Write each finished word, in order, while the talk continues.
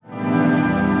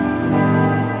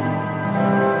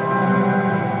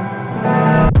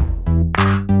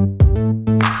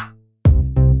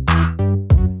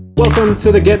welcome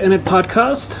to the Get In It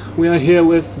podcast. We are here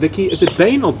with Vicki. Is it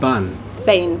Bain or Bain?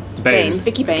 Bain. Bain.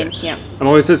 Vicki Bain, Okay. yeah. I'm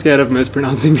always so scared of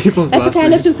mispronouncing people's That's last okay, I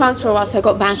names. lived in France for a while, so I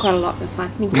got Bain quite a lot. That's fine.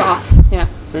 It means bath, yeah.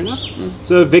 Fair enough.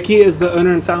 So Vicki is the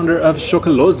owner and founder of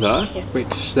Chocoloza, Yes.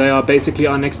 which they are basically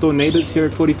our next door neighbors here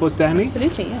at 44 Stanley.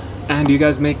 Absolutely, yeah. And you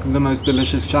guys make the most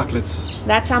delicious chocolates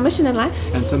That's our mission in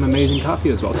life. and some amazing coffee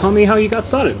as well. Tell me how you got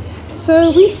started.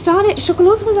 So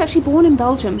Chocoloza was actually born in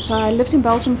Belgium. So I lived in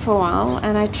Belgium for a while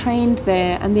and I trained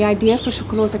there. And the idea for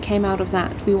Chocoloza came out of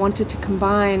that. We wanted to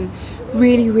combine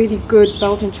really, really good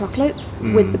Belgian chocolate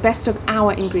with the best of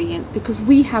our ingredients because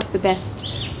we have the best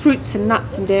fruits and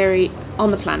nuts and dairy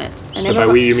on the planet. And So by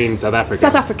we you mean South Africa?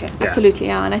 South Africa, Yeah. absolutely,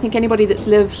 yeah. And I think anybody that's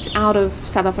lived out of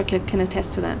South Africa can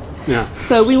attest to that. Yeah.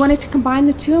 So we wanted to combine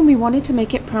the two and we wanted to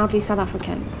make it proudly South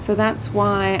African. So that's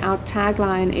why our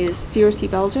tagline is seriously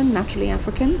Belgian, naturally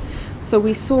African. So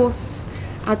we source,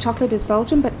 our chocolate is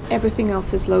Belgian, but everything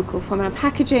else is local. From our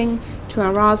packaging, to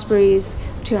our raspberries,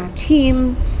 to our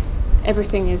team,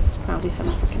 everything is proudly South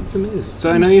African. It's amazing.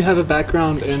 So I know you have a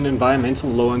background in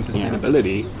environmental law and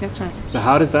sustainability. That's right. So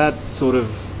how did that sort of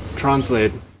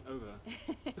translate over?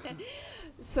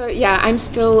 So yeah, I'm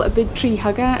still a big tree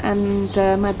hugger, and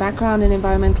my background in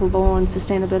environmental law and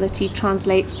sustainability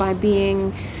translates by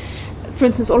being, for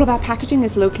instance, all of our packaging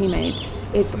is locally made.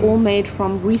 It's all made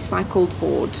from recycled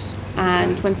board,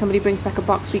 and when somebody brings back a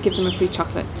box, we give them a free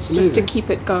chocolate just to Amazing. keep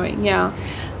it going. Yeah.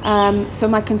 So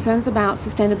my concerns about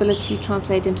sustainability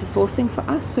translate into sourcing for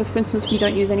us. So for instance, we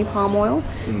don't use any palm oil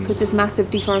because there's massive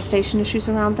deforestation issues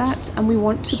around that, and we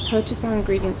want to purchase our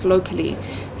ingredients locally,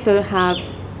 so have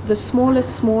the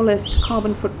smallest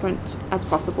carbon footprint as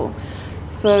possible.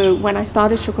 So when I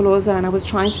started Chocoloza and I was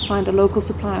trying to find a local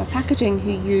supplier of packaging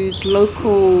who used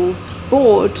local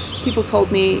board, people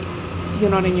told me, "You're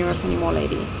not in Europe anymore,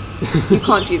 lady. You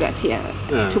can't do that here."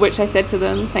 Yeah. To which I said to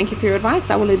them, "Thank you for your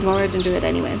advice. I will ignore it and do it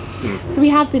anyway." So we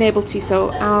have been able to.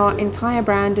 So our entire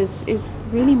brand is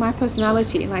really my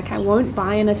personality. Like, I won't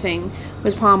buy anything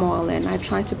with palm oil in. I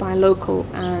try to buy local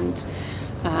and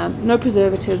no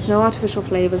preservatives, no artificial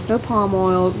flavors, no palm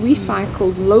oil,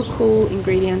 recycled local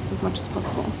ingredients as much as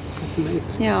possible. That's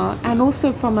amazing. Yeah, and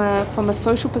also from a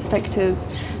social perspective,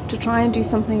 to try and do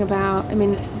something about, I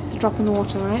mean, it's a drop in the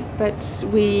water, right? But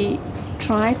we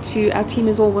try to, our team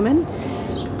is all women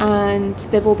and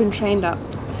they've all been trained up.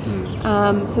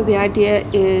 So the idea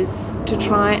is to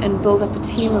try and build up a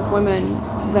team of women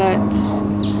that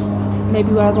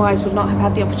maybe otherwise would not have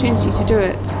had the opportunity to do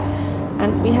it.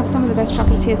 And we have some of the best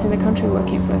chocolatiers in the country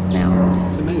working for us now.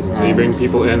 It's amazing. So you bring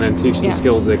people in and teach them Yeah.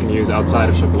 skills they can use outside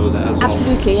of Chocoloza as well.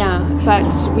 Absolutely, yeah.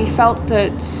 But we felt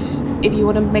that if you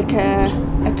want to make a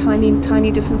tiny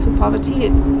difference with poverty,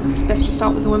 it's best to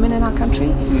start with the women in our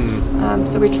country.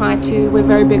 So we're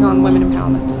very big on women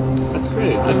empowerment. That's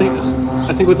great.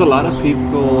 I think with a lot of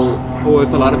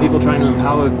people trying to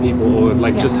empower people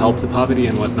or just help the poverty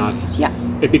and whatnot, Yeah.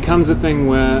 it becomes a thing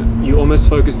where you almost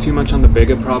focus too much on the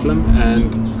bigger problem, and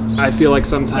I feel like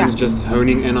sometimes just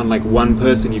honing in on one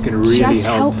person, you can really Just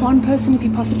help one person if you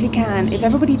possibly can. If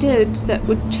everybody did, that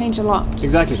would change a lot.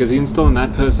 Exactly, because you instill in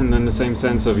that person then the same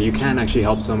sense of you can actually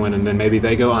help someone, and then maybe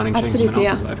they go on and change someone Absolutely,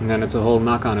 else's life, and then it's a whole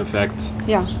knock-on effect.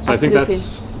 Yeah, So I think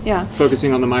that's yeah.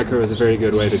 focusing on the micro is a very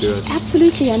good way to do it.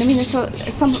 Absolutely, and I mean, for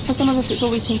some of us, it's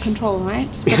all we can control,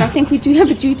 right? But I think we do have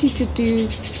a duty to do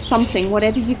something.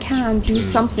 Whatever you can, do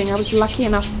something. I was lucky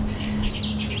enough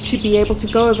to be able to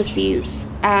go overseas,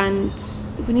 and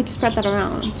we need to spread that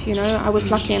around. I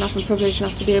was lucky enough and privileged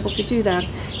enough to be able to do that.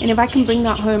 And if I can bring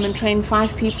that home and train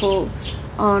 5 people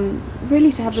on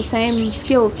really to have the same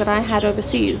skills that I had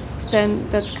overseas, then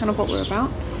that's kind of what we're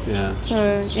about. Yeah. So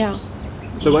yeah.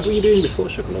 So what were you doing before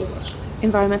Chocoloza?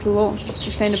 Environmental law,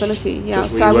 sustainability. Yeah.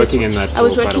 So were you working in that I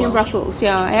was for quite a working in while? Brussels.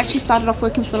 Yeah, I actually started off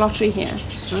working for the lottery here.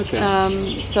 Okay.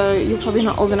 So you're probably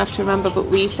not old enough to remember, but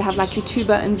we used to have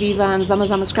Tuba and Viva and Zama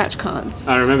Zama scratch cards.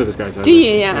 I remember this guy. Do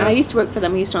you? Yeah. And I used to work for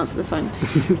them. We used to answer the phone,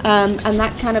 and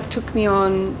that kind of took me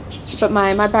on. But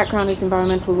my background is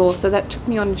environmental law, so that took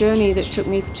me on a journey that took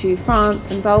me to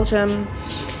France and Belgium.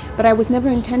 But I was never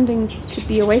intending to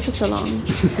be away for so long.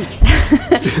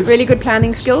 Really good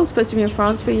planning skills, supposed to be in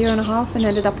France for a year and a half and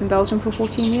ended up in Belgium for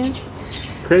 14 years.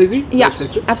 Crazy? Yeah,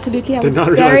 Unexpected? absolutely. I Did was not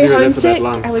realize very you were there for that homesick.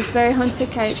 long. I was very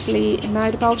homesick. I actually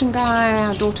married a Belgian guy.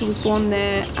 Our daughter was born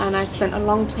there, and I spent a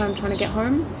long time trying to get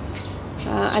home.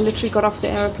 I literally got off the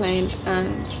aeroplane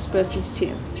and burst into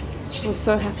tears. was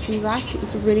so happy to be back. It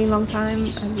was a really long time.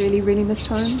 I really, really missed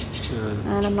home.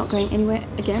 And I'm not going anywhere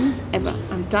again, ever.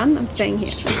 I'm done. I'm staying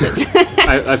here. That's it.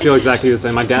 I feel exactly the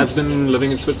same. My dad's been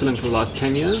living in Switzerland for the last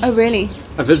 10 years. Oh, really?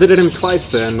 I visited him twice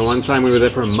there, and the one time we were there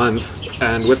for a month,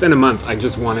 and within a month I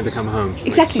just wanted to come home.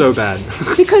 Exactly. Like, so bad.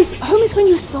 Because home is when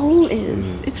your soul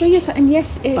is. It's where your soul, and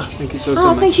yes, it's... thank you so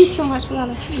much. Thank you so much,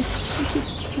 Lala. Thank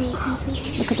you.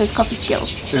 Look at those coffee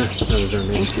skills. Yeah, that was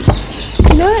amazing. Thank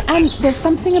you. You know, and there's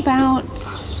something about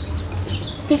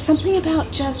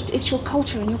just, it's your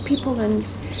culture and your people,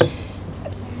 and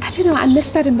I don't know, I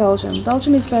miss that in Belgium.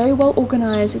 Belgium is very well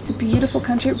organized. It's a beautiful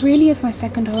country. It really is my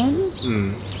second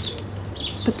home.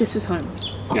 But this is home.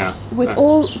 Yeah. With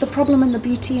all the problem and the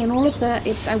beauty and all of that,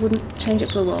 I wouldn't change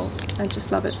it for the world. I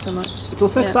just love it so much. It's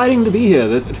also exciting to be here.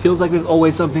 It feels like there's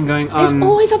always something going on. There's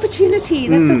always opportunity.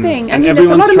 That's the thing. I And mean, there's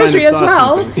a lot of everyone's misery trying to as start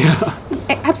well. something.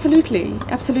 Yeah. Absolutely,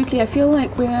 absolutely. I feel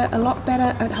like we're a lot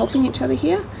better at helping each other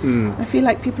here. I feel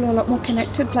like people are a lot more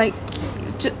connected. Like,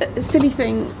 a silly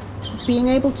thing, being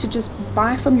able to just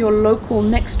buy from your local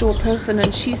next door person,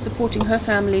 and she's supporting her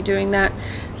family doing that,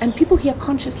 and people here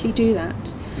consciously do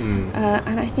that.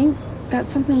 And I think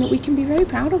that's something that we can be very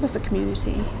proud of as a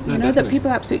community. You know, that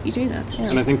people absolutely do that. Yeah.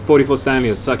 And I think 44 Stanley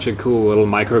is such a cool little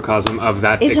microcosm of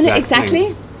that. Isn't it?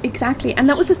 Exactly. Thing. Exactly. And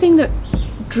that was the thing that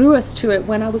drew us to it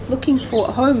when I was looking for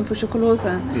a home for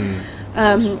Chocoloza.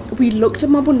 We looked at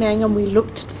Maboneng and we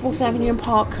looked at 4th Avenue and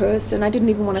Parkhurst, and I didn't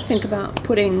even want to think about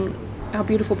putting our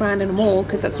beautiful brand in a mall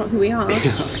because that's not who we are.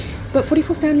 But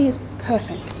 44 Stanley is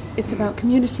perfect. It's about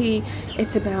community,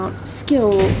 it's about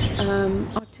skill,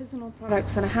 artisanal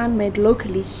products that are handmade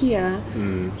locally here,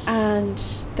 and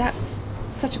that's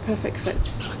such a perfect fit.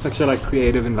 It's actually like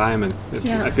creative environment.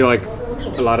 Yeah. I feel like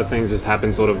a lot of things just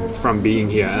happen sort of from being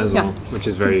here as well, which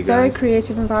is very good. It's a very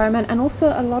creative environment, and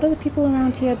also a lot of the people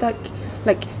around here, that,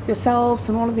 like yourselves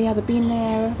and all of the other Bain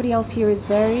there, everybody else here is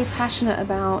very passionate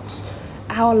about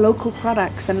our local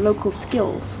products and local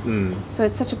skills. So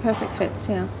it's such a perfect fit.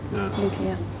 Yeah. Absolutely.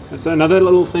 Yeah. So another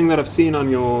little thing that I've seen on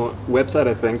your website,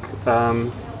 I think,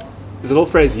 is a little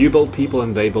phrase: "You build people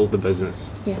and they build the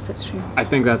business." Yes, that's true. I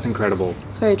think that's incredible.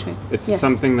 It's very true. It's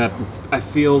something that I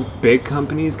feel big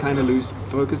companies kind of lose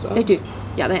focus of. They do.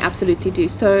 Yeah, they absolutely do.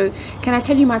 So can I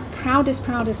tell you my proudest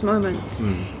moment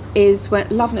is when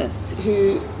Loveness,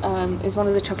 who is one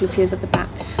of the chocolatiers at the back,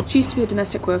 she used to be a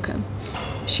domestic worker.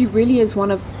 She really is one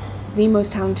of the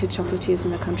most talented chocolatiers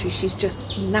in the country. She's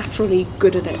just naturally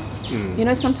good at it. You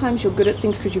know, sometimes you're good at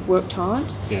things because you've worked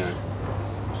hard. Yeah.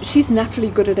 She's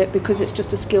naturally good at it because it's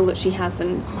just a skill that she has,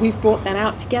 and we've brought that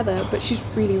out together, but she's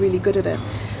really, really good at it.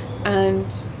 And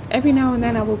every now and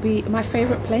then my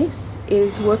favorite place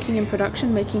is working in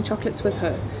production, making chocolates with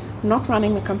her. Not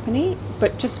running the company,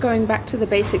 but just going back to the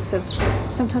basics of,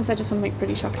 sometimes I just want to make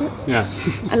pretty chocolates. Yeah.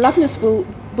 And Loveness will,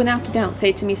 without a doubt,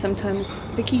 say to me sometimes,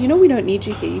 Vicki, you know, we don't need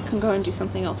you here. You can go and do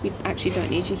something else. We actually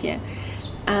don't need you here.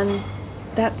 And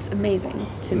that's amazing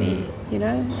to me. You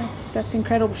know, that's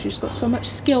incredible. She's got so much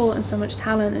skill and so much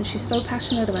talent, and she's so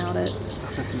passionate about it.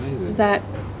 That's amazing. That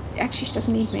actually she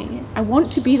doesn't need me. I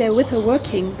want to be there with her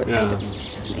working, but she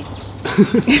doesn't need me.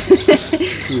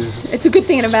 It's a good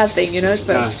thing and a bad thing, you know. It's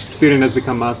both. Student has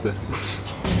become master.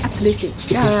 Absolutely.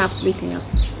 Yeah, absolutely.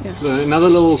 Yeah. So another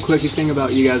little quirky thing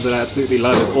about you guys that I absolutely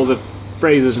love is all the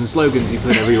phrases and slogans you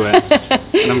put everywhere.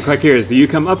 And I'm quite curious, do you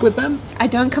come up with them? I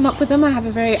don't come up with them. I have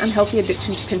a very unhealthy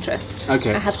addiction to Pinterest.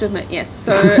 Okay. I have to admit, yes.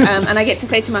 So, and I get to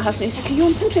say to my husband, he's like, are you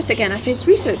on Pinterest again? I say, it's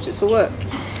research, it's for work.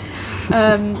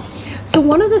 So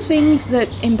one of the things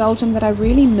that in Belgium that I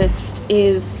really missed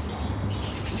is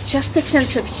just the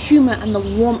sense of humor and the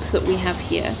warmth that we have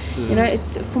here. You know,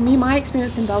 it's, for me, my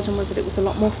experience in Belgium was that it was a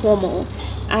lot more formal,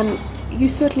 and you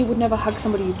certainly would never hug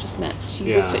somebody you've just met.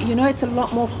 You know, it's a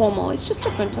lot more formal. It's just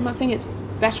different. I'm not saying it's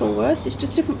better or worse. It's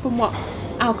just different from what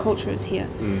our culture is here.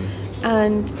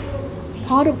 And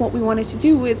part of what we wanted to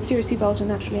do with Seriously Belgian,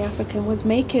 Naturally African was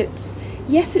make it,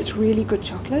 yes, it's really good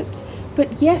chocolate,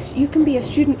 but yes, you can be a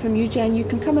student from UJ and you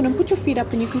can come in and put your feet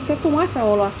up and you can surf the Wi-Fi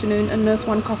all afternoon and nurse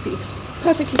one coffee.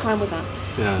 Perfectly fine with that.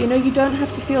 Yeah. You know, you don't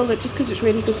have to feel that just because it's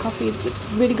really good coffee,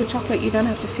 really good chocolate, you don't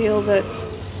have to feel that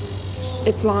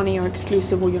it's Lani or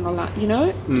exclusive or you're not allowed, you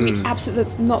know? Absolutely,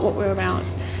 that's not what we're about.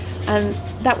 And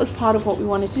that was part of what we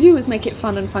wanted to do, was make it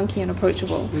fun and funky and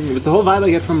approachable. But the whole vibe I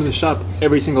get from the shop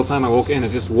every single time I walk in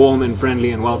is just warm and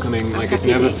friendly and welcoming. Like it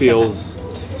never feels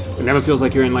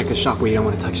like you're in like a shop where you don't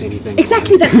want to touch anything.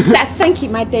 Exactly, thank you,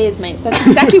 my day is made. That's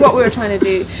exactly what we were trying to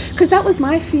do. Because that was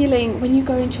my feeling when you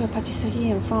go into a pâtisserie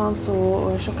in France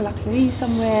or a chocolaterie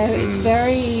somewhere. It's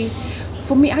very,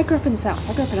 for me, I grew up in the South.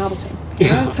 I grew up in Alberton. You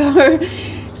know? So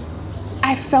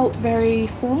I felt very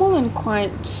formal and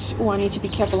quite, I need to be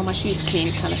careful on my shoes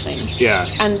clean kind of thing. Yeah.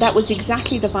 And that was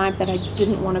exactly the vibe that I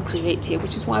didn't want to create here,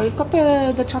 which is why we've got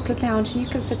the chocolate lounge and you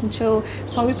can sit and chill.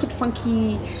 That's why we put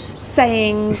funky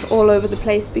sayings all over the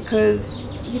place,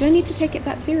 because you don't need to take it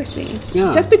that seriously.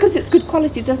 Yeah. Just because it's good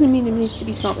quality doesn't mean it needs to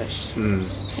be snobbish.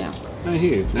 Yeah. I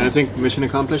hear you. And I think mission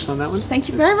accomplished on that one. Thank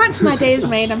you very much. My day is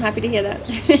made. I'm happy to hear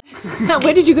that. Now,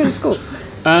 where did you go to school?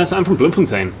 So I'm from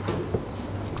Bloemfontein.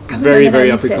 Very, Very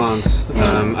Afrikaans.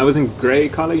 I was in Grey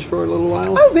College for a little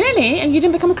while. Oh, really? And you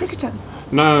didn't become a cricketer?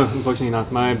 No, unfortunately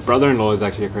not. My brother-in-law is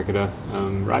actually a cricketer.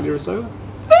 Riley Rousseau.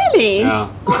 Really? Yeah.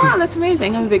 Oh, wow, that's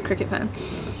amazing. I'm a big cricket fan.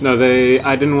 No,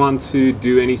 I didn't want to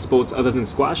do any sports other than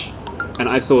squash. And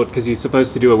I thought, because you're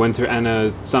supposed to do a winter and a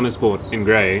summer sport in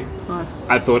Grey,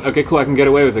 I thought, okay, cool, I can get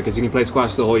away with it because you can play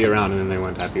squash the whole year round, and then they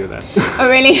weren't happy with that. Oh,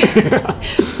 really?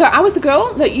 So I was the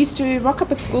girl that used to rock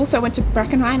up at school, so I went to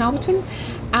Bracken High in Alberton,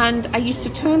 and I used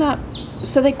to turn up,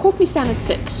 so they caught me standard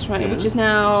 6, right, which is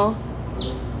now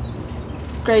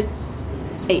grade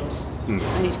 8.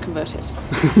 I need to convert it.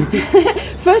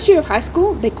 First year of high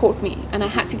school, they caught me, and I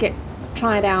had to get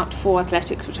tried out for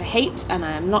athletics, which I hate, and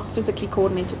I am not physically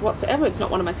coordinated whatsoever. It's not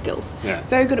one of my skills. Yeah.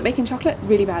 Very good at making chocolate,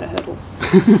 really bad at hurdles.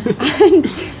 And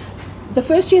the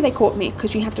first year they caught me,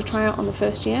 because you have to try out on the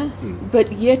first year,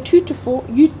 but year 2 to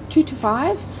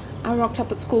 5, I rocked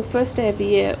up at school first day of the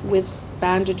year with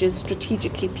bandages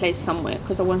strategically placed somewhere,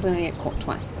 because I wasn't going to get caught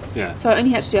twice. Yeah. So I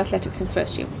only had to do athletics in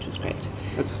first year, which was great.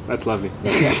 That's lovely.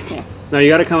 There you go. Yeah. No, you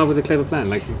got to come up with a clever plan,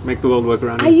 like make the world work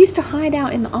around you. I used to hide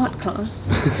out in the art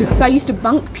class. So I used to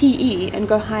bunk PE and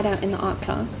go hide out in the art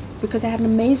class, because I had an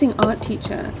amazing art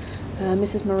teacher,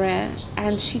 Mrs. Moret,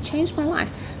 and she changed my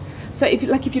life. So if you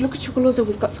look at Chocoloza,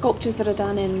 we've got sculptures that are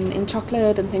done in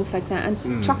chocolate and things like that.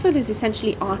 And chocolate is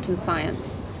essentially art and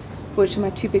science, which are my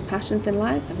two big passions in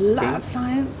life. I love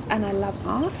science and I love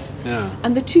art. Yeah.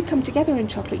 And the two come together in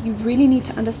chocolate. You really need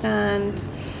to understand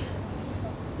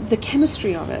the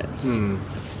chemistry of it.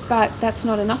 But that's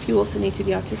not enough. You also need to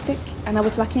be artistic. And I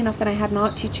was lucky enough that I had an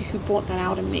art teacher who brought that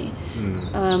out in me.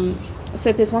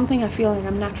 So if there's one thing I feel like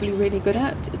I'm naturally really good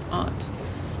at, it's art.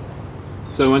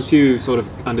 So once you sort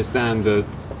of understand the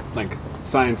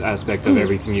science aspect of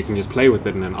everything, you can just play with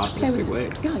it in an artistic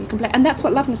way. Yeah, you can play. And that's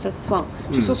what Loveness does as well.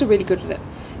 She's also really good at it.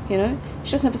 You know,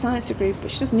 she doesn't have a science degree,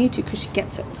 but she doesn't need to, because she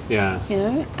gets it. Yeah. You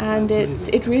know, and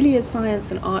it really is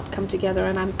science and art come together.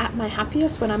 And I'm at my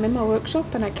happiest when I'm in my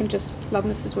workshop and I can just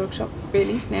Loveness's workshop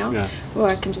really now, or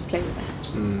I can just play with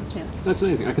it. Yeah. That's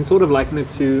amazing. I can sort of liken it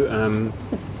to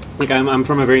I'm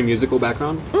from a very musical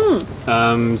background.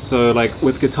 So like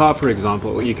with guitar, for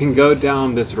example, you can go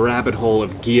down this rabbit hole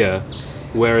of gear,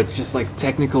 where it's just like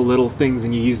technical little things,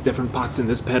 and you use different pots in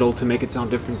this pedal to make it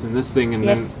sound different than this thing, and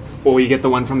then, or you get the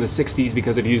one from the 60s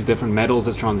because it used different metals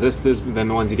as transistors than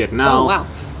the ones you get now. Oh wow,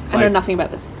 I know nothing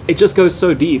about this. It just goes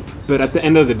so deep, but at the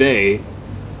end of the day,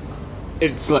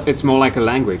 it's more like a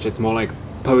language. It's more like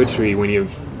poetry when you're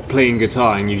playing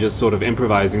guitar and you're just sort of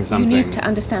improvising something. You need to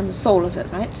understand the soul of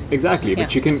it, right? Exactly,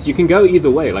 but you can go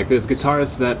either way. Like there's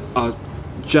guitarists that are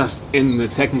just in the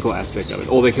technical aspect of it.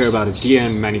 All they care about is gear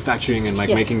and manufacturing and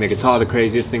making the guitar the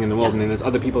craziest thing in the world. And then there's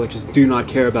other people that just do not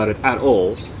care about it at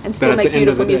all. And still make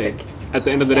beautiful music. At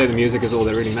the end of the day, the music is all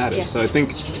that really matters. So I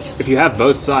think if you have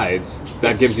both sides,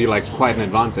 that gives you quite an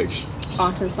advantage.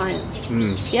 Art and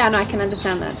science. Yeah, no, I can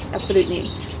understand that, absolutely.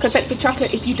 Because like the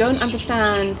chocolate, if you don't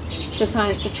understand the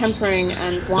science of tempering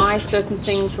and why certain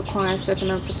things require certain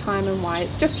amounts of time and why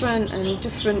it's different,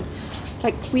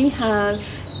 like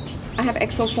I have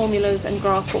Excel formulas and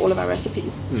graphs for all of our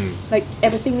recipes. Like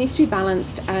everything needs to be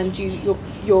balanced, and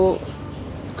your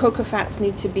cocoa fats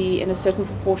need to be in a certain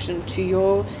proportion to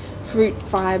your fruit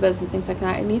fibers and things like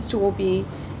that. It needs to all be.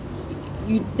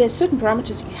 There's certain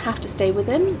parameters you have to stay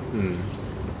within,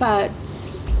 but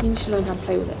you need to learn how to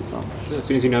play with it as well. As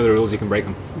soon as you know the rules, you can break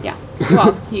them. Yeah.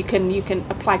 Well, you can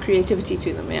apply creativity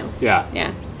to them. Yeah.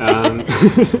 Yeah.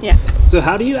 Yeah. So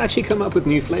how do you actually come up with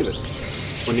new flavors?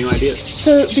 Or new ideas?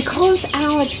 So because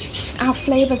our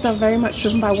flavors are very much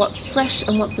driven by what's fresh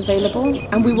and what's available,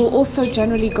 and we will also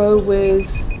generally go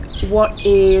with what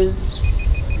do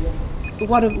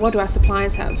our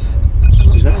suppliers have.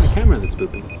 Is that the camera that's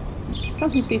booping?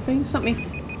 Something's beeping. It's not me.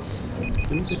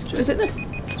 Let me just check. Is it this?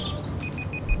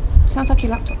 Sounds like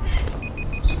your laptop.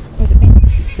 Or is it me?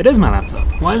 It is my laptop.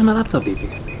 Why is my laptop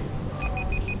beeping at me?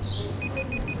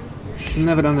 It's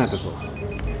never done that before.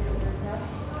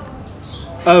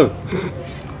 Oh!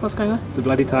 What's going on? It's the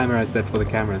bloody timer I set for the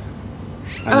cameras.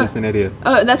 I'm just an idiot.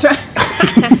 Oh, that's right.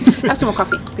 Have some more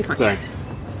coffee. Be fine. Sorry.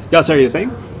 Yeah, sorry, you're saying?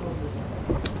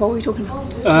 What were we talking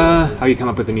about? How you come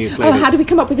up with the new Oh, flavors. how do we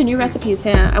come up with the new recipes?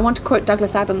 Yeah, I want to quote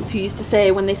Douglas Adams, who used to say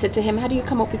when they said to him, how do you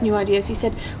come up with new ideas? He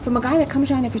said, from a guy that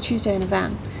comes around every Tuesday in a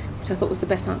van, which I thought was the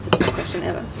best answer to that question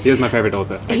ever. He was my favorite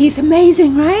author. He's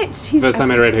amazing, right? First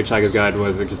time I read Hitchhiker's Guide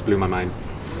it just blew my mind.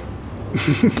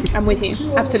 I'm with you,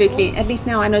 absolutely. At least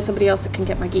now I know somebody else that can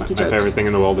get my geeky My jokes. favorite thing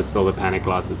in the world is still the panic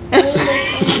glasses.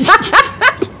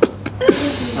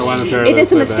 I want a pair of It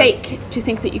those is a so mistake to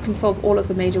think that you can solve all of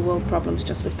the major world problems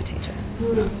just with potatoes.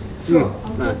 No.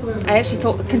 I actually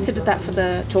considered that for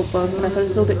the chalk boils, but I thought it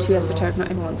was a little bit too esoteric. Not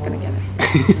everyone's going to get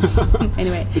it.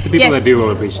 Anyway, But the people that do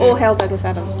will appreciate all it. hail Douglas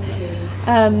Adams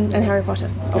and Harry Potter,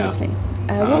 obviously.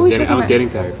 I was getting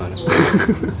to Harry Potter.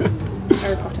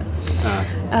 Harry Potter.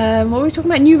 What were we talking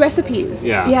about? New recipes.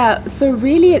 Yeah. So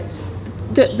really, it's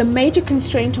the major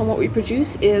constraint on what we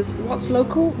produce is what's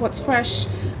local, what's fresh,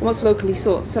 and what's locally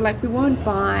sourced. So like we won't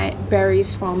buy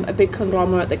berries from a big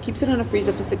conglomerate that keeps it in a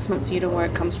freezer for 6 months so you know where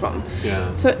it comes from.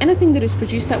 Yeah. So anything that is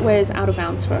produced that way is out of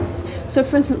bounds for us. So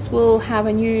for instance,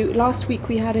 last week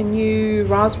we had a new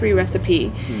raspberry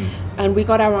recipe and we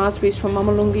got our raspberries from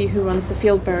Mama Lungi, who runs the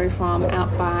Fieldberry farm out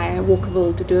by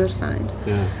Walkerville, the Deur side.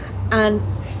 Yeah. And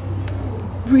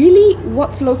really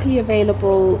what's locally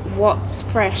available, what's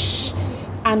fresh,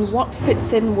 and what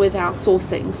fits in with our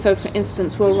sourcing. So for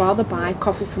instance, we'll rather buy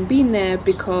coffee from Bain there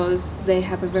because they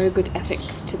have a very good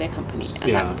ethics to their company,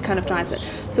 and that kind of drives it.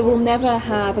 So we'll never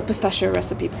have a pistachio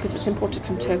recipe because it's imported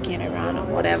from Turkey and Iran or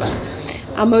whatever.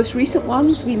 Our most recent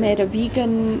ones, we made a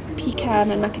vegan pecan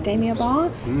and macadamia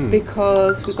bar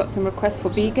because we got some requests for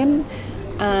vegan,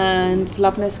 and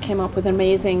Loveness came up with an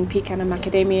amazing pecan and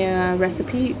macadamia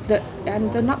recipe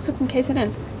and the nuts are from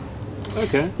KZN.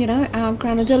 Okay. You know, our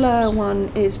granadilla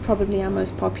one is probably our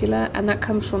most popular, and that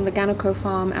comes from the Ganoko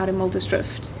farm out in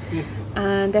Muldersdrift.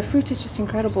 And their fruit is just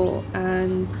incredible,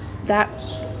 and that,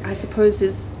 I suppose,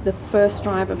 is the first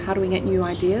drive of how do we get new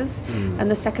ideas. And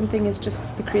the second thing is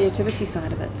just the creativity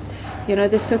side of it. You know,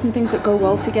 there's certain things that go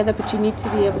well together, but you need to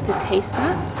be able to taste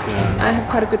that. I have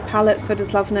quite a good palate, so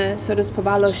does Lovna, so does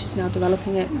Pabalo, she's now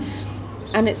developing it.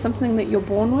 And it's something that you're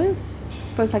born with. I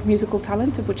suppose like musical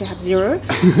talent, of which I have zero.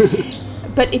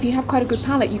 But if you have quite a good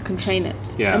palate, you can train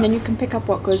it. Yeah. And then you can pick up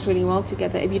what goes really well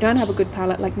together. If you don't have a good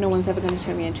palate, like no one's ever going to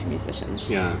turn me into a musician.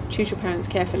 Yeah. Choose your parents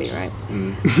carefully, right?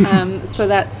 So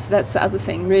that's the other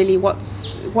thing, really.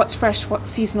 What's fresh, what's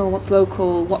seasonal, what's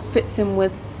local, what fits in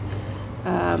with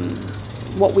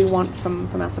what we want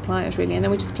from our suppliers, really. And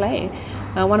then we just play.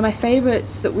 One of my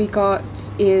favorites that we got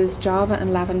is Java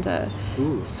and lavender.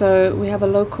 Ooh. So we have a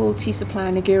local tea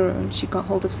supplier, Nagiro, and she got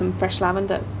hold of some fresh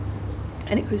lavender.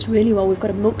 And it goes really well. We've got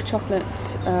a milk chocolate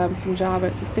from Java.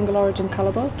 It's a single origin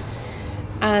Calabo.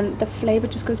 And the flavour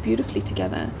just goes beautifully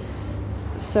together.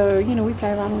 So, you know, we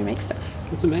play around and we make stuff.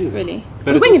 That's amazing. Really.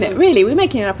 But we're winging it, really. We're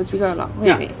making it up as we go along,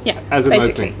 really. Yeah. As with most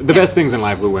basically. things. The best things in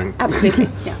life we wing. Absolutely,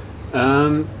 yeah.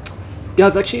 Yeah,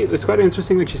 it's quite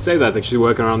interesting that you say that you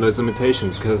work around those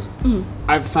limitations, because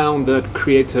I've found that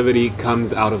creativity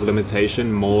comes out of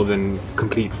limitation more than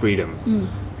complete freedom.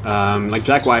 Like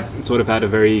Jack White sort of had a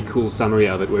very cool summary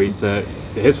of it where he said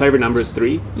his favorite number is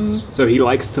 3, so he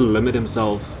likes to limit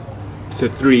himself to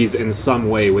 3s in some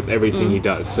way with everything he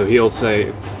does. So he'll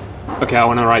say, okay, I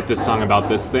want to write this song about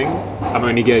this thing, I'm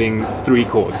only getting 3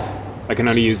 chords, I can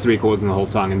only use 3 chords in the whole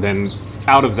song, and then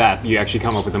out of that you actually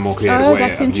come up with a more creative way. Oh,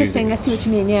 that's interesting. Using I see what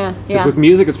you mean. Yeah. Because with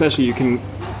music especially,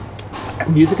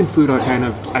 music and food are kind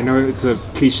of, I know it's a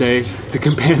cliche to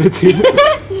compare the two,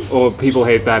 or people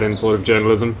hate that in sort of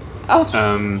journalism.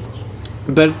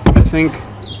 But I think,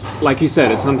 like you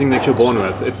said, it's something that you're born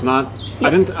with. It's not,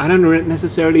 Yes. I don't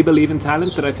necessarily believe in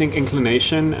talent, but I think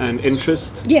inclination and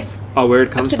interest Yes. are where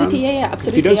it comes Absolutely, from. yeah, 'Cause absolutely.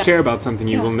 if you don't yeah. care about something,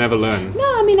 you Yeah. will never learn.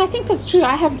 No, I mean, I think that's true.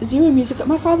 I have zero music.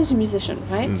 My father's a musician,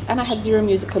 right? And I have zero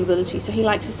musical ability, so he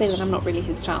likes to say that I'm not really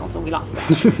his child, and we laugh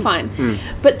about it. It's fine.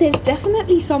 But there's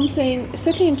definitely something,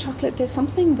 certainly in chocolate, there's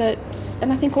something that,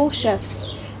 and I think all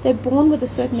chefs, they're born with a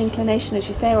certain inclination, as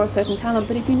you say, or a certain talent,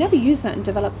 but if you never use that and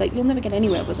develop that, you'll never get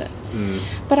anywhere with it.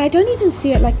 But I don't even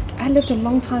see it like, I lived a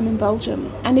long time in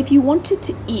Belgium, and if you wanted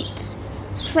to eat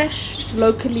fresh,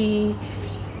 locally,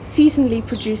 seasonally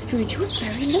produced food, you were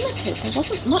very limited. There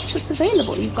wasn't much that's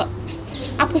available. You've got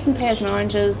apples and pears and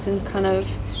oranges and kind of,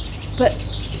 but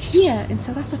here in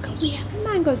South Africa, we have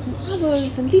mangoes and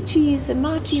avos and lychees and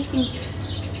nachis and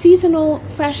seasonal,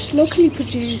 fresh, locally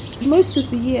produced most of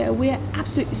the year. We're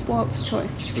absolutely spoiled for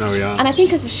choice. No, yeah. And I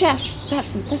think as a chef,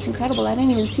 that's incredible. I don't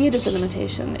even see it as a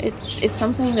limitation. It's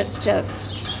something that's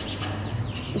just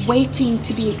waiting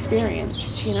to be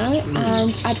experienced, you know?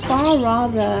 And I'd far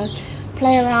rather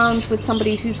play around with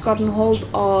somebody who's gotten hold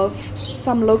of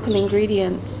some local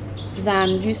ingredient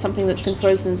than use something that's been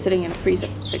frozen and sitting in a freezer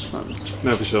for 6 months.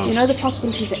 No, for sure. You know, the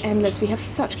possibilities are endless. We have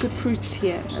such good fruits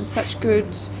here and such good,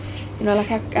 you know,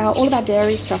 like all of our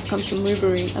dairy stuff comes from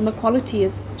Newbury, and the quality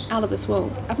is out of this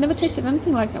world. I've never tasted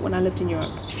anything like that when I lived in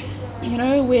Europe. You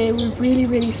know, we're really,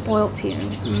 really spoilt here.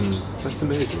 That's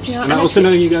amazing. Yeah, and I also know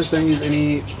you guys don't use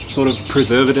any sort of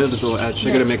preservatives or add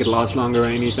sugar to make it last longer or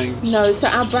anything. No, so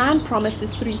our brand promise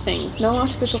is 3 things. No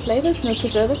artificial flavors, no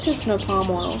preservatives, no palm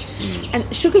oil. And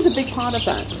sugar's a big part of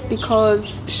that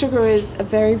because sugar is a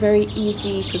very, very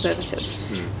easy preservative.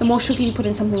 The more sugar you put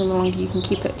in something, the longer you can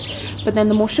keep it. But then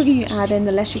the more sugar you add in,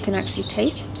 the less you can actually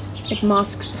taste. It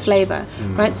masks the flavor,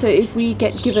 right? So if we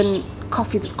get given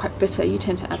coffee that's quite bitter, you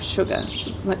tend to add sugar.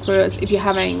 Like, whereas if you're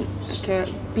having like a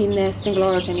bean there, single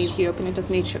origin Ethiopian, it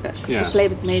doesn't need sugar because the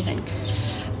flavor's amazing.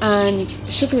 And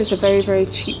sugar is a very, very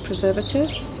cheap preservative.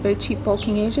 It's a very cheap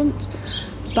bulking agent.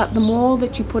 But the more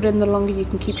that you put in, the longer you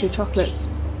can keep your chocolates.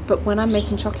 But when I'm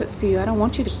making chocolates for you, I don't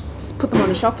want you to put them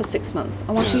on a shelf for 6 months.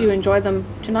 I want you to enjoy them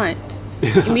tonight,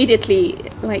 immediately,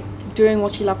 like doing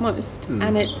what you love most.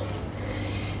 And it's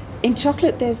in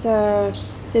chocolate. There's a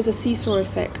seesaw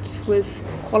effect with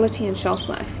quality and shelf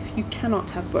life. You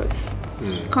cannot have both.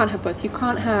 You can't have both. You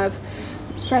can't have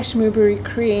fresh Newbury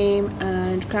cream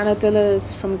and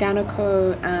granadillas from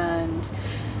Ganoco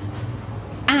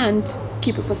and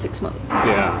keep it for 6 months.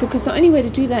 Yeah. Because the only way to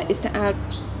do that is to add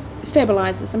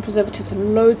stabilizers and preservatives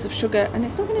and loads of sugar, and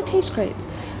it's not going to taste great.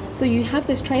 So you have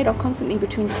this trade-off constantly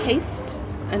between taste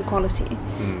and quality,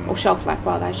 or shelf life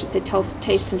rather, I should say,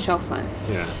 taste and shelf life.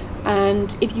 Yeah.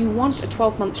 And if you want a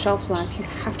 12-month shelf life, you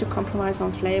have to compromise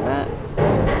on flavor.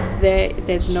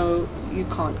 You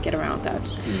can't get around that.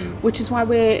 Which is why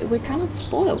we're kind of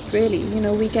spoiled, really. You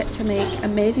know, we get to make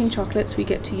amazing chocolates. We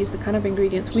get to use the kind of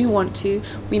ingredients we want to.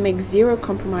 We make 0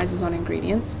 compromises on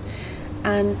ingredients,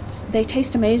 and they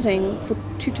taste amazing for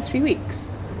 2 to 3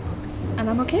 weeks. And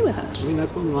I'm okay with that. I mean,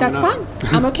 that's fine.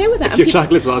 I'm okay with that. If your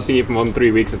chocolate's lasting you for more than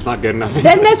 3 weeks, it's not good enough.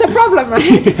 Then there's a problem,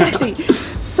 right? Exactly.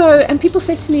 So, and people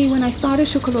said to me when I started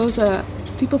Chocoloza,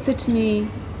 people said to me,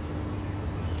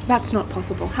 that's not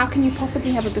possible. How can you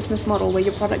possibly have a business model where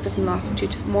your product doesn't last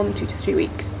more than 2 to 3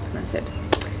 weeks? And I said,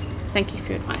 thank you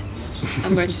for your advice.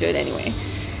 I'm going to do it anyway.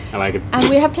 I like it. And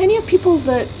we have plenty of people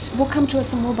that will come to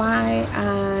us and will buy,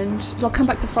 and they'll come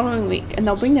back the following week and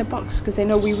they'll bring their box because they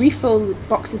know we refill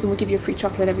boxes and we'll give you a free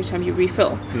chocolate every time you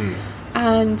refill.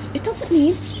 And it doesn't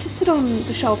need to sit on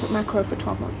the shelf at Macro for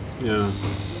 12 months. Yeah.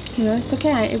 You know, it's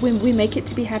okay. We make it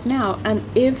to be had now. And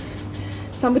if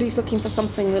somebody's looking for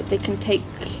something that they can take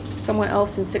somewhere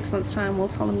else in 6 months' time, we'll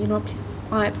tell them, you know what, please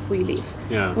buy it before you leave.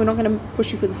 Yeah. We're not going to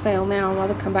push you for the sale now.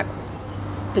 Rather come back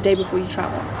the day before you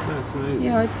travel. That's amazing.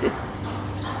 You know,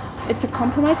 it's a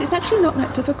compromise. It's actually not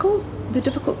that difficult. The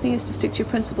difficult thing is to stick to your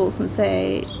principles and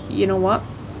say, you know what,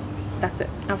 that's it.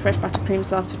 Our fresh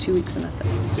buttercreams last for 2 weeks and that's it.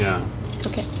 Yeah. It's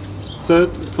okay. So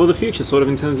for the future, sort of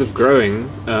in terms of growing,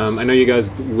 I know you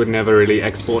guys would never really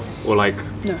export or like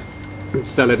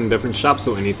sell it in different shops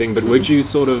or anything, but would you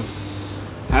sort of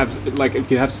have, like,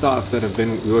 if you have staff that have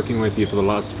been working with you for the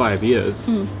last 5 years,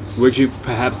 would you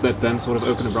perhaps let them sort of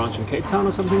open a branch in Cape Town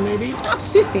or something maybe?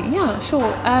 Absolutely, yeah,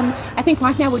 sure. I think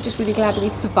right now we're just really glad that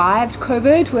we've survived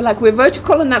COVID. We're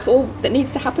vertical and that's all that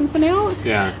needs to happen for now.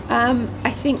 Yeah.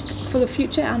 I think for the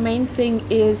future our main thing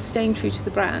is staying true to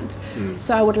the brand.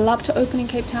 So I would love to open in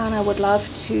Cape Town.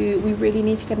 We really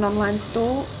need to get an online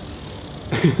store.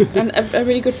 And a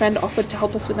really good friend offered to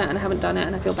help us with that, and I haven't done it,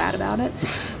 and I feel bad about it.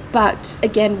 But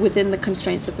again, within the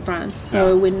constraints of the brand.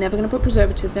 So we're never going to put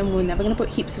preservatives in. We're never going to put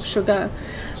heaps of sugar.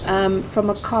 From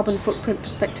a carbon footprint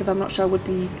perspective, I'm not sure I would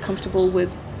be comfortable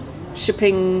with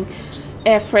shipping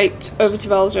air freight over to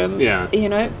Belgium. Yeah. You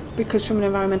know, because from an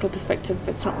environmental perspective,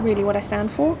 it's not really what I stand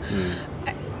for.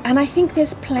 And I think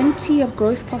there's plenty of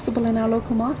growth possible in our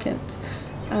local market.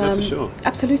 For sure.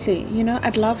 Absolutely. You know,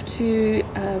 I'd love to,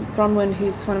 Bronwyn,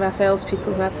 who's one of our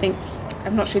salespeople, who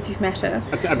I'm not sure if you've met her.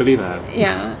 I believe I have.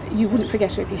 Yeah, you wouldn't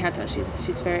forget her if you had her.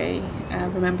 She's very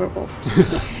rememberable.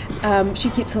 She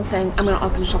keeps on saying, I'm going to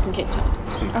open a shop in Cape Town.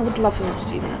 I would love for her to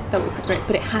do that. That would be great.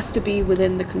 But it has to be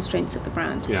within the constraints of the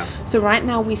brand. Yeah. So right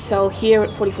now we sell here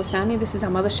at 44 Stanley. This is our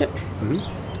mothership.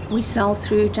 We sell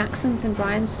through Jackson's in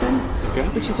Bryanston,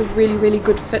 which is a really, really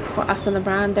good fit for us and the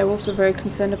brand. They're also very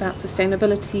concerned about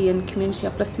sustainability and community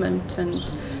upliftment and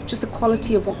just the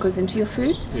quality of what goes into your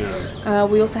food. Yeah.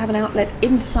 We also have an outlet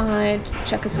inside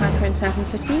Checkers Hyper in Sandton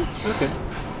City. Okay.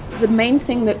 The main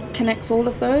thing that connects all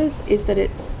of those is that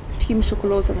it's Team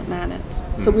Chocoloza that man it.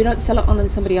 So we don't sell it on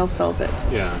and somebody else sells it.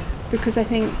 Yeah. Because I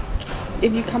think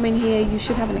if you come in here, you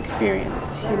should have an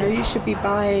experience. You know, you should be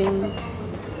buying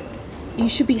you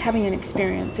should be having an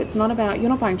experience. It's not about, you're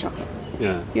not buying chocolates.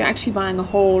 Yeah. You're actually buying a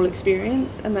whole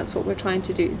experience, and that's what we're trying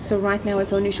to do. So right now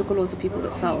it's only Chocoloza people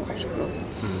that sell Chocoloza.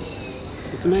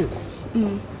 It's amazing.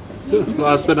 So,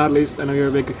 last but not least, I know you're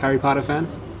a big Harry Potter fan.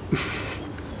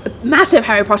 Massive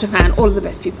Harry Potter fan. All of the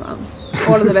best people are.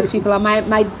 All of the best people are.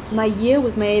 My year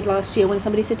was made last year when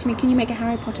somebody said to me, can you make a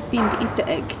Harry Potter themed Easter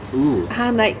egg? Ooh. And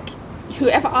I'm like,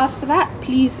 whoever asked for that,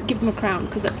 please give them a crown,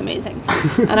 because that's amazing.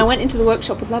 And I went into the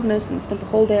workshop with Loveness and spent the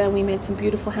whole day, and we made some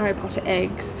beautiful Harry Potter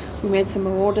eggs. We made some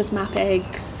Marauders map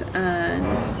eggs, and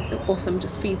awesome,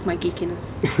 just feeds my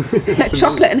geekiness.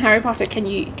 Chocolate and Harry Potter, can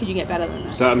you get better than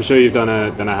that? So I'm sure you've done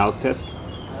a house test.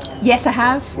 Yes, I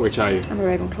have. Which are you? I'm a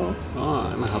Ravenclaw.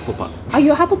 Oh, I'm a Hufflepuff. Are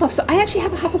you a Hufflepuff? So I actually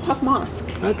have a Hufflepuff mask.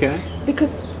 Okay.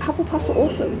 Because Hufflepuffs are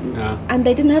awesome. Yeah. And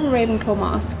they didn't have a Ravenclaw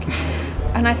mask.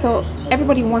 And I thought,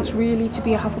 everybody wants really to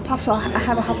be a Hufflepuff, so I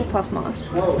have a Hufflepuff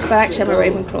mask. But actually I'm a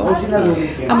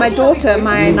Ravenclaw. And my daughter,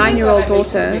 my 9-year-old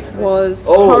daughter, was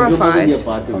horrified.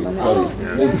 Hold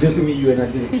on, Just to meet you and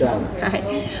I did a child.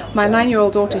 my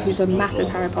 9-year-old daughter, who's a massive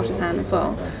Harry Potter fan as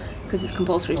well, because it's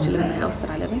compulsory to live in the house that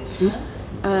I live in,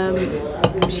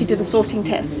 she did a sorting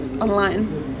test online,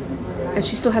 and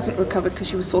she still hasn't recovered because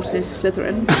she was sorted into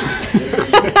Slytherin.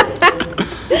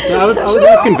 No, I was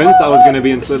always convinced I was going to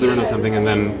be in Slytherin or something, and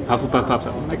then Hufflepuff pops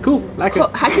up. I'm like, cool, like it.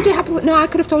 How could you have? No, I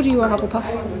could have told you were a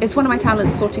Hufflepuff. It's one of my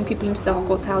talents, sorting people into the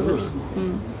Hogwarts houses.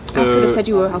 So, I could have said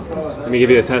you were a Hufflepuff. Let me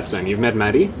give you a test then. You've met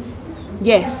Maddie?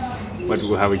 Yes.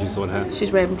 How would you sort her?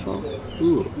 She's Ravenclaw.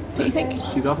 Ooh. Don't you think?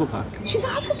 She's Hufflepuff. She's a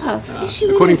Hufflepuff. Is she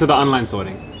really? According to the online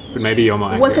sorting. But maybe you're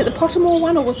more Was it accurate. the Pottermore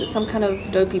one, or was it some kind of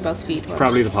dopey BuzzFeed one?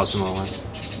 Probably the Pottermore one.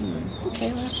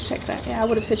 Okay, we'll have to check that. Yeah, I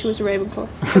would have said she was a Ravenclaw.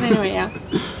 But anyway, yeah.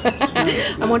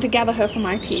 I want to gather her for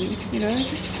my team, you know?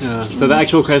 Yeah. So the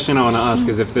actual question I want to ask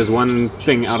is, if there's one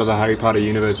thing out of the Harry Potter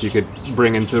universe you could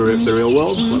bring into the real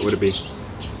world, what would it be?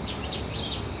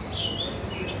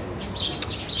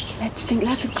 Let's think.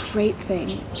 That's a great thing.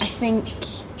 I think...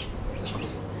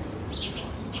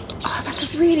 Oh,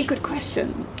 that's a really good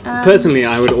question. Personally,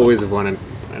 I would always have wanted,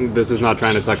 and this is not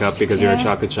trying to suck up because you're a Yeah.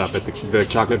 chocolate shop, but the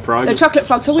chocolate frog. The chocolate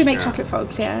frogs. So we make chocolate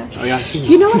frogs, yeah. Oh yeah, I've seen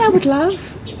You know what I would love?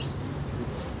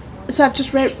 So I've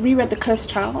just reread The Cursed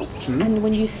Child, and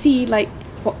when you see like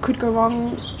what could go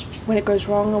wrong when it goes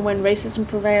wrong, and when racism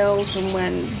prevails, and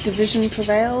when division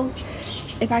prevails,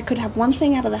 if I could have one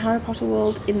thing out of the Harry Potter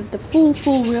world in the full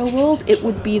real world, it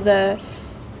would be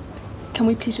can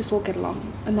we please just all get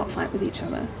along and not fight with each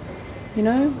other? You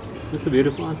know? That's a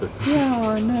beautiful answer.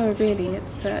 Yeah, no, really,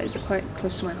 it's quite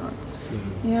close to my heart.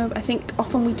 You know, I think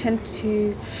often we tend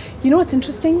to... You know what's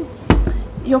interesting?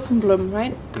 You're from Bloem,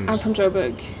 right? I'm from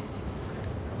Joburg.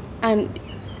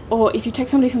 Or if you take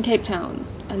somebody from Cape Town,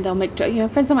 and they'll make...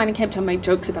 friends of mine in Cape Town make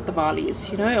jokes about the Varleys,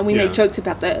 you know? And we make jokes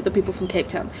about the people from Cape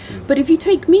Town. But if you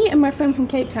take me and my friend from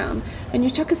Cape Town, and you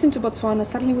chuck us into Botswana,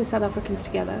 suddenly we're South Africans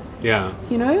together. Yeah.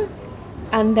 You know?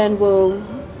 And then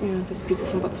those people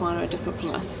from Botswana are different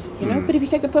from us, you know? But if you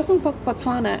take the person from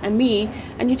Botswana and me,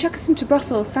 and you chuck us into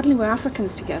Brussels, suddenly we're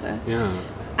Africans together. Yeah.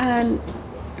 And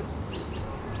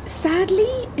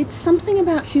sadly, it's something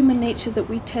about human nature that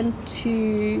we tend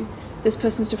to... This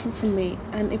person's different from me.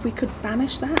 And if we could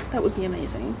banish that, that would be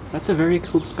amazing. That's a very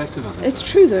cool perspective of it. It's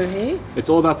true though, hey? It's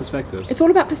all about perspective. It's all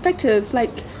about perspective.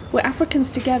 Like, we're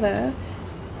Africans together...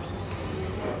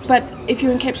 But if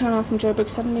you're in Cape Town and I'm from Joburg,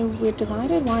 suddenly we're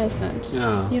divided? Why is that?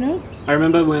 Yeah. You know? I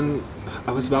remember when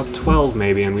I was about 12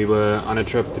 maybe, and we were on a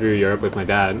trip through Europe with my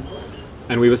dad,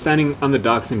 and we were standing on the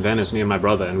docks in Venice, me and my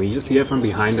brother, and we just hear from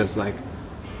behind us like,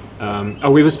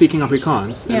 we were speaking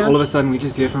Afrikaans, and all of a sudden we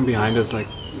just hear from behind us like,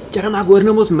 "Jarama hoor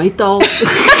mos my taal."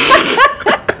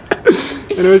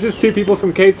 And it was just two people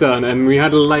from Cape Town, and we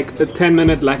had like a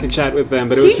 10-minute like a chat with them,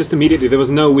 but it was just immediately, there was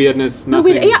no weirdness,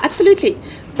 nothing. Yeah, absolutely.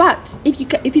 But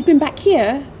if you'd been back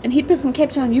here and he'd been from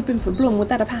Cape Town and you'd been from Bloem, would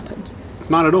that have happened?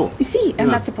 Not at all. You see, and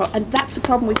that's a problem. And that's the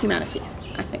problem with humanity,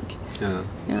 I think. Yeah.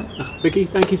 Yeah. Vicki,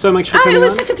 thank you so much for coming It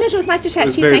was on. such a pleasure. It was nice to chat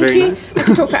was to you. very, Thank very you. nice. I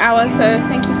could talk for hours, so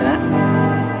thank you for that.